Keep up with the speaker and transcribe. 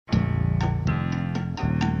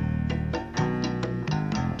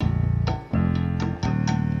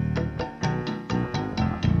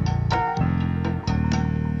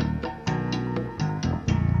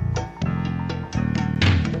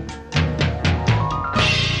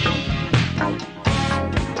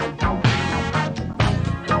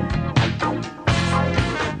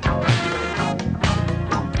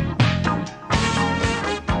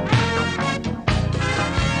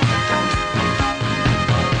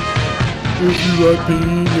If you like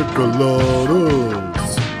pina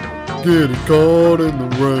coladas, getting caught in the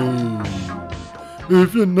rain.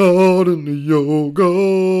 If you're not into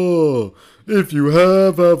yoga, if you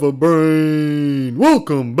have a brain.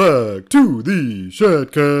 Welcome back to the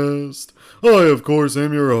Shatcast. I, of course,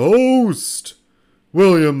 am your host,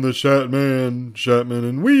 William the Shatman,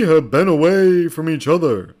 and we have been away from each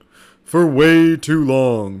other for way too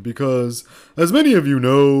long because, as many of you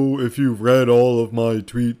know, if you've read all of my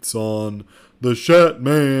tweets on the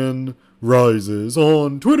Shatman Rises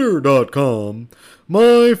on Twitter.com,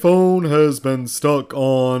 my phone has been stuck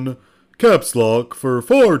on caps lock for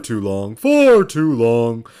far too long,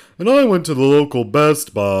 and I went to the local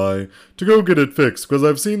Best Buy to go get it fixed, because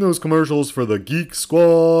I've seen those commercials for the Geek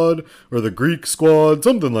Squad, or the Greek Squad,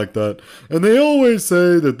 something like that, and they always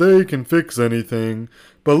say that they can fix anything,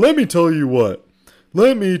 but let me tell you what,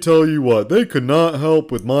 they could not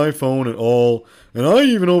help with my phone at all, and I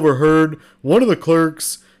even overheard one of the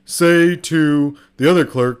clerks say to the other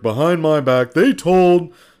clerk behind my back, they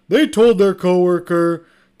told their coworker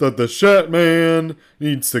that the Shatman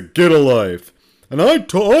needs to get a life. And I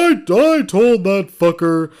told that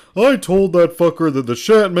fucker that the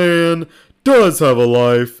Shatman does have a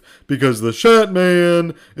life, because the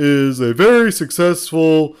Shatman is a very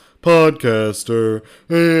successful podcaster,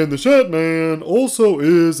 and the Shatman also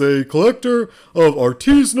is a collector of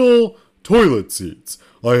artisanal toilet seats.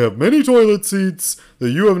 I have many toilet seats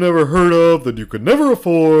that you have never heard of, that you could never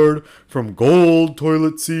afford, from gold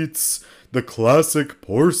toilet seats, the classic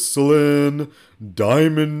porcelain,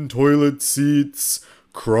 diamond toilet seats,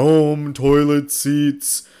 chrome toilet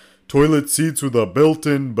seats with a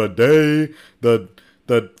built-in bidet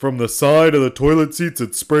that from the side of the toilet seats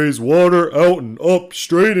it sprays water out and up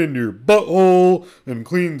straight into your butthole and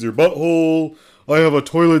cleans your butthole. I have a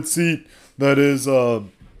toilet seat it's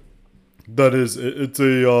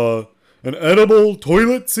an edible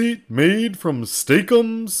toilet seat made from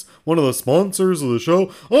Steakums, one of the sponsors of the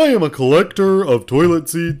show. I am a collector of toilet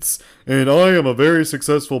seats, and I am a very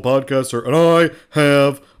successful podcaster, and I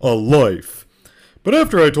have a life. But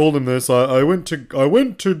after I told him this, I went to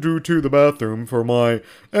the bathroom for my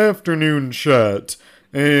afternoon chat,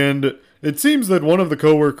 and it seems that one of the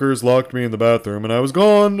coworkers locked me in the bathroom, and I was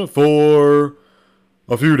gone for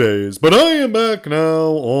a few days. But I am back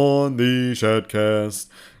now on the Shatcast,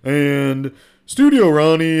 and Studio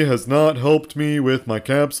Ronnie has not helped me with my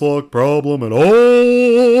caps lock problem at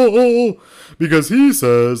all, because he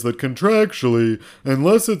says that contractually,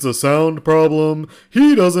 unless it's a sound problem,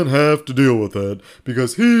 he doesn't have to deal with it,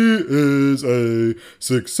 because he is a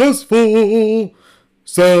successful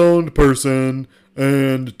sound person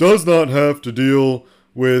and does not have to deal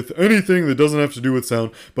with anything that doesn't have to do with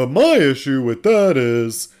sound. But my issue with that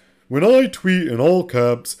is, when I tweet in all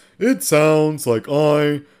caps, it sounds like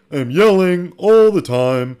I am yelling all the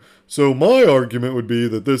time. So my argument would be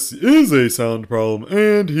that this is a sound problem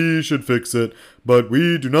and he should fix it, but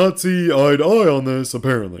we do not see eye to eye on this,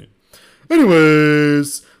 apparently.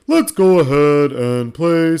 Anyways, let's go ahead and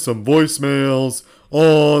play some voicemails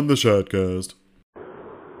on the Shatcast.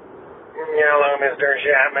 Hello, Mr.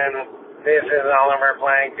 Shatman. This is Oliver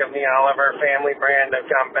Plank of the Oliver Family brand of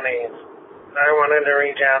companies. I wanted to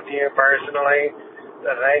reach out to you personally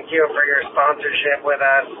to thank you for your sponsorship with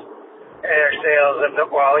us. Our sales of the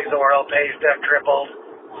Wally's Oral Paste have tripled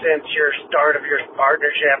since your start of your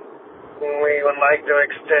partnership. We would like to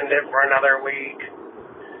extend it for another week.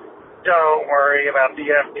 Don't worry about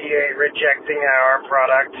the FDA rejecting our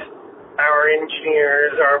product. Our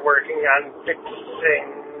engineers are working on fixing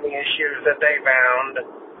the issues that they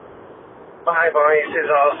found. My voice is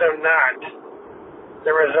also not the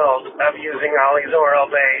result of using Ollie's Oral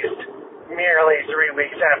Paste. Merely 3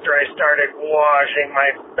 weeks after I started washing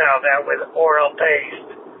my mouth out with oral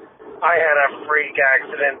paste, I had a freak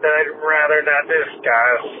accident that I'd rather not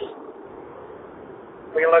discuss.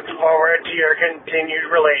 We look forward to your continued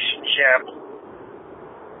relationship.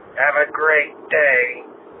 Have a great day.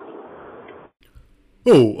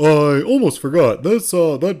 Oh, I almost forgot.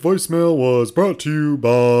 That voicemail was brought to you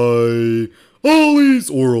by Ollie's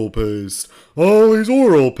Oral Paste. Ollie's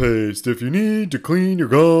Oral Paste. If you need to clean your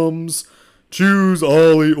gums, choose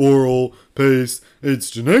Ollie Oral Paste. It's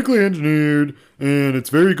genetically engineered, and it's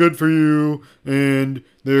very good for you, and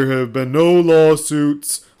there have been no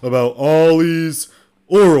lawsuits about Ollie's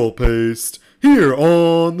Oral Paste here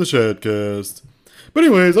on the Shatcast. But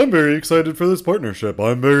anyways, I'm very excited for this partnership.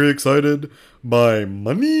 I'm very excited by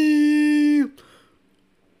money.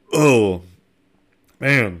 Oh,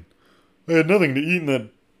 man. I had nothing to eat in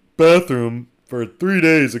that bathroom for 3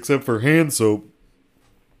 days except for hand soap.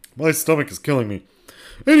 My stomach is killing me.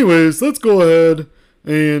 Anyways, let's go ahead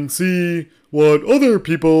and see what other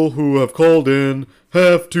people who have called in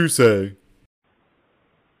have to say.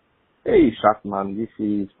 Hey, Sharkman, this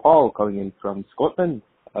is Paul calling in from Scotland.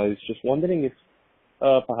 I was just wondering if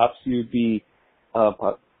perhaps you'd be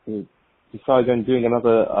decide on doing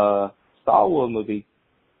another Star Wars movie.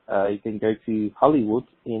 You can go to Hollywood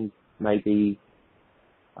and maybe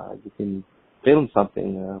you can film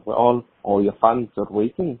something. We're all your fans are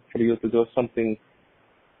waiting for you to do something.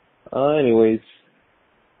 Anyways,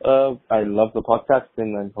 I love the podcast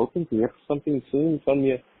and I'm hoping to hear something soon from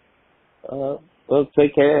you. Well,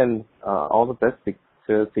 take care and all the best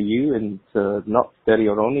to you and not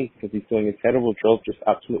Stereo Ronnie because he's doing a terrible job, just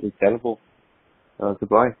absolutely terrible.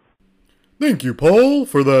 Goodbye. Thank you, Paul,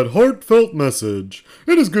 for that heartfelt message.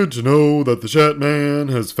 It is good to know that the Chatman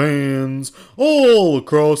has fans all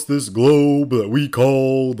across this globe that we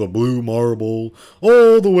call the Blue Marble,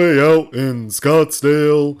 all the way out in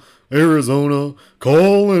Scottsdale, Arizona,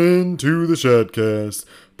 calling into the Chatcast.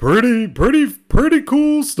 Pretty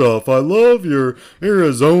cool stuff. I love your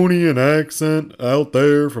Arizonian accent out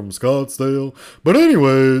there from Scottsdale. But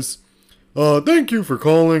anyways, thank you for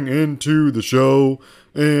calling into the show,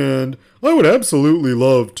 and I would absolutely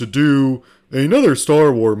love to do another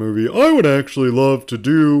Star Wars movie. I would actually love to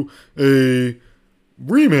do a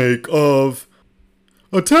remake of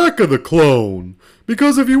Attack of the Clone.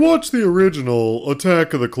 Because if you watch the original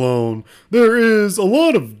Attack of the Clone, there's a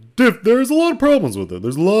lot of problems with it.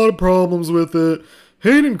 There's a lot of problems with it.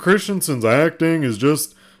 Hayden Christensen's acting is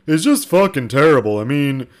just fucking terrible. I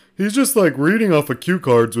mean, he's just like reading off of cue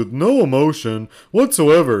cards with no emotion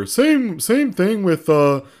whatsoever. Same thing with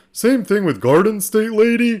Garden State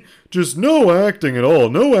Lady. Just no acting at all.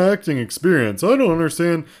 No acting experience. I don't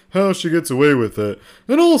understand how she gets away with it.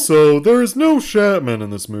 And also, there is no Shatman in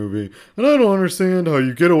this movie. And I don't understand how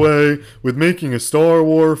you get away with making a Star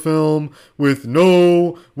Wars film with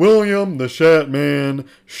no William the Shatman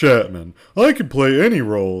Shatman. I could play any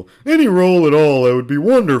role at all. It would be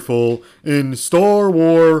wonderful in Star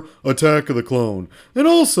Wars Attack of the Clone. And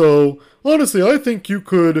also, honestly, I think you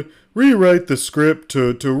could rewrite the script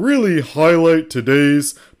to really highlight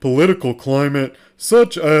today's political climate,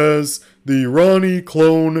 such as the Ronnie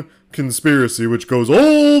clone conspiracy, which goes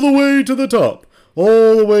all the way to the top,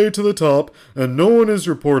 and no one is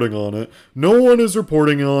reporting on it.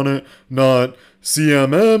 Not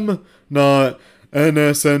CMM, not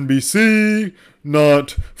NSNBC,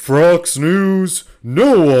 not Fox News.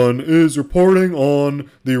 No one is reporting on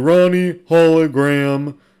the Ronnie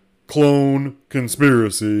hologram clone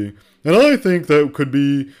conspiracy. And I think that could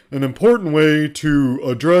be an important way to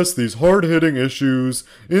address these hard-hitting issues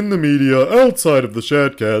in the media outside of the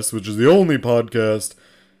Chatcast, which is the only podcast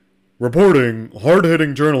reporting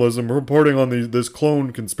hard-hitting journalism, reporting on this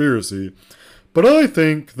clone conspiracy. But I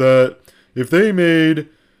think that if they made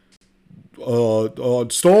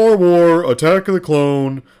Star Wars Attack of the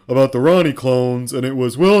Clone about the Ronnie clones, and it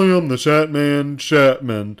was William the Shatman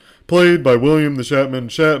Shatman, played by William the Shatman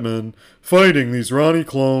Shatman, fighting these Ronnie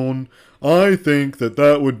clone, I think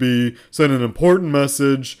that would send an important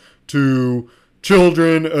message to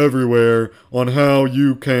children everywhere on how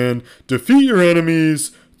you can defeat your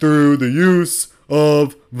enemies through the use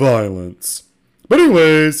of violence. But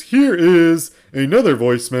anyways, here is another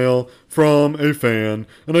voicemail from a fan,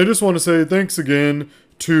 and I just want to say thanks again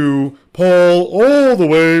to Paul all the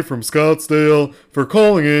way from Scottsdale for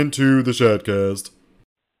calling in to the Chatcast.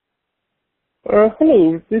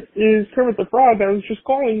 Hello, this is Kermit the Frog. I was just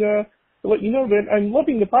calling to let you know that I'm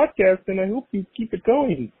loving the podcast and I hope you keep it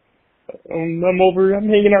going. I'm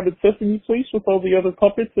hanging out at Sesame Place with all the other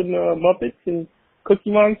puppets and Muppets and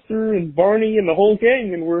Cookie Monster and Barney and the whole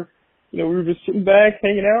gang, and we were just sitting back,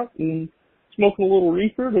 hanging out and smoking a little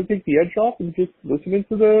reefer to take the edge off and just listening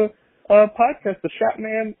to the podcast, the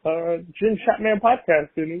Jim Shatman podcast,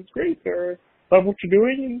 and it was great. Love what you're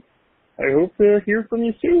doing, and I hope to hear from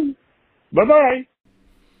you soon. Bye-bye.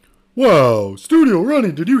 Wow, Studio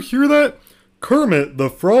Ronnie, did you hear that? Kermit the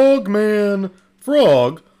Frogman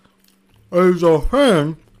Frog is a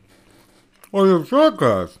fan of the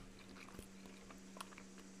Chatcast.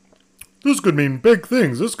 This could mean big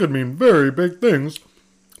things. This could mean very big things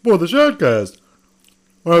for the Chatcast.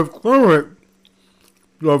 I've Kermit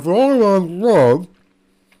the Frogman Frog.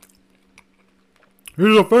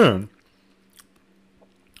 He's a fan.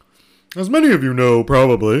 As many of you know,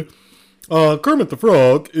 probably, Kermit the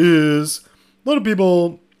Frog is, a lot of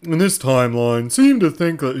people in this timeline seem to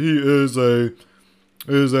think that he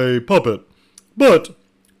is a puppet. But,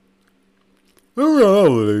 in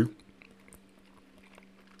reality,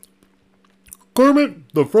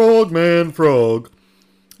 Kermit the Frogman Frog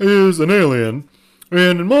is an alien,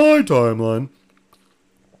 and in my timeline,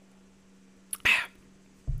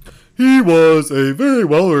 he was a very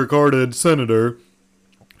well-regarded senator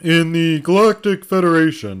in the Galactic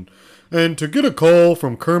Federation, and to get a call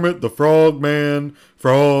from Kermit the Frog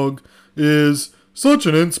is such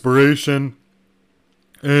an inspiration,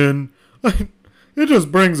 and it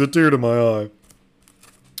just brings a tear to my eye.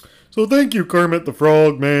 So thank you, Kermit the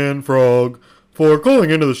Frog, for calling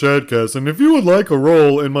into the Shadcast, and if you would like a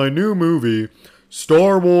role in my new movie,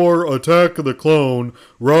 Star Wars Attack of the Clone,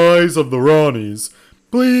 Rise of the Ronnies,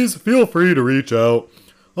 please feel free to reach out.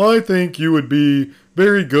 I think you would be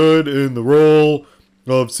very good in the role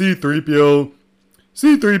of C-3PO.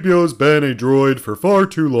 C-3PO's been a droid for far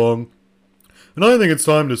too long, and I think it's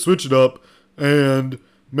time to switch it up and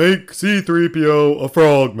make C-3PO a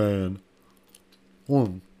frogman.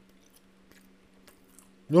 No,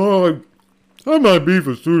 I might beef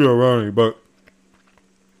with Studio Ronnie, but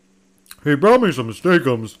he brought me some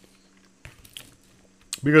steakums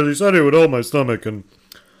because he said it would help my stomach, and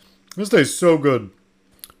this tastes so good.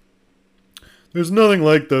 There's nothing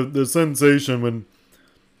like the sensation when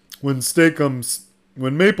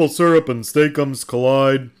maple syrup and steakums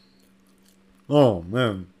collide. Oh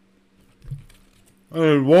man,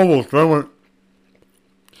 wobble stomach,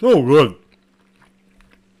 so good.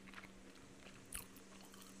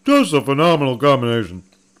 Just a phenomenal combination.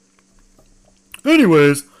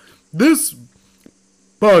 Anyways, this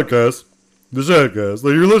podcast, the Shadcast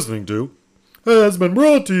that you're listening to, has been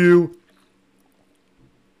brought to you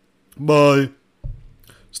by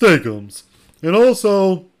Steakums, and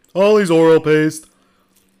also Ollie's Oral Paste,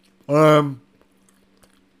 Original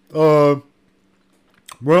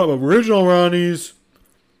Ronnie's,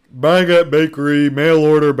 Baguette Bakery, mail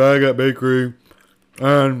order Baguette Bakery,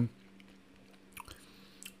 and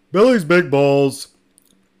Billy's Big Balls,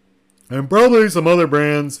 and probably some other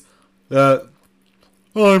brands that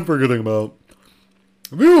I'm forgetting about.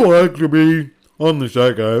 If you would like to be on the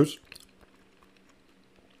Shadcast,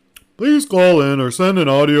 please call in or send an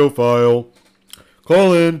audio file.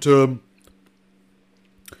 Call in to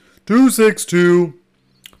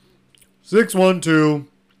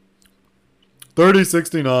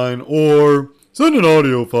 262-612-3069 or send an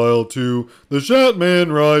audio file to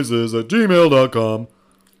theshatmanrises@gmail.com,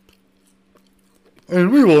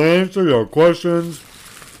 and we will answer your questions,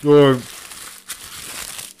 your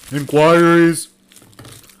inquiries.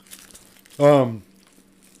 If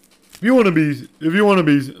you want to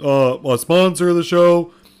be a sponsor of the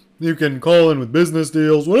show, you can call in with business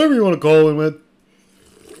deals, whatever you want to call in with.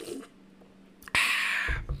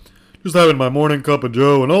 Just having my morning cup of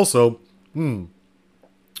Joe, and also,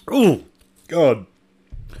 oh God,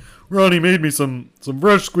 Ronnie made me some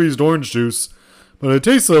fresh squeezed orange juice, but it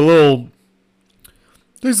tastes a little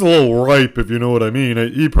ripe, if you know what I mean.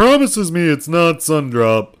 He promises me it's not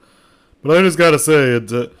Sundrop, but I just gotta say,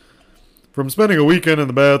 from spending a weekend in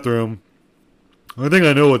the bathroom, I think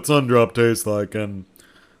I know what Sundrop tastes like, and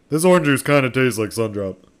this orange juice kind of tastes like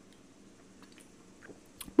Sundrop.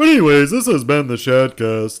 But anyways, this has been the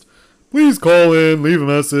Shadcast. Please call in, leave a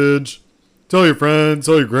message, tell your friends,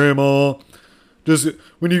 tell your grandma. Just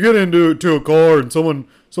when you get into a car and someone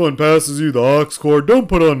passes you the aux cord, don't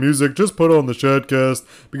put on music, just put on the Shadcast,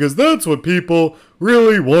 because that's what people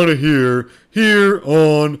really want to hear here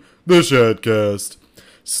on the Shadcast.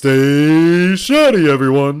 Stay shady,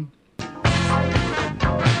 everyone.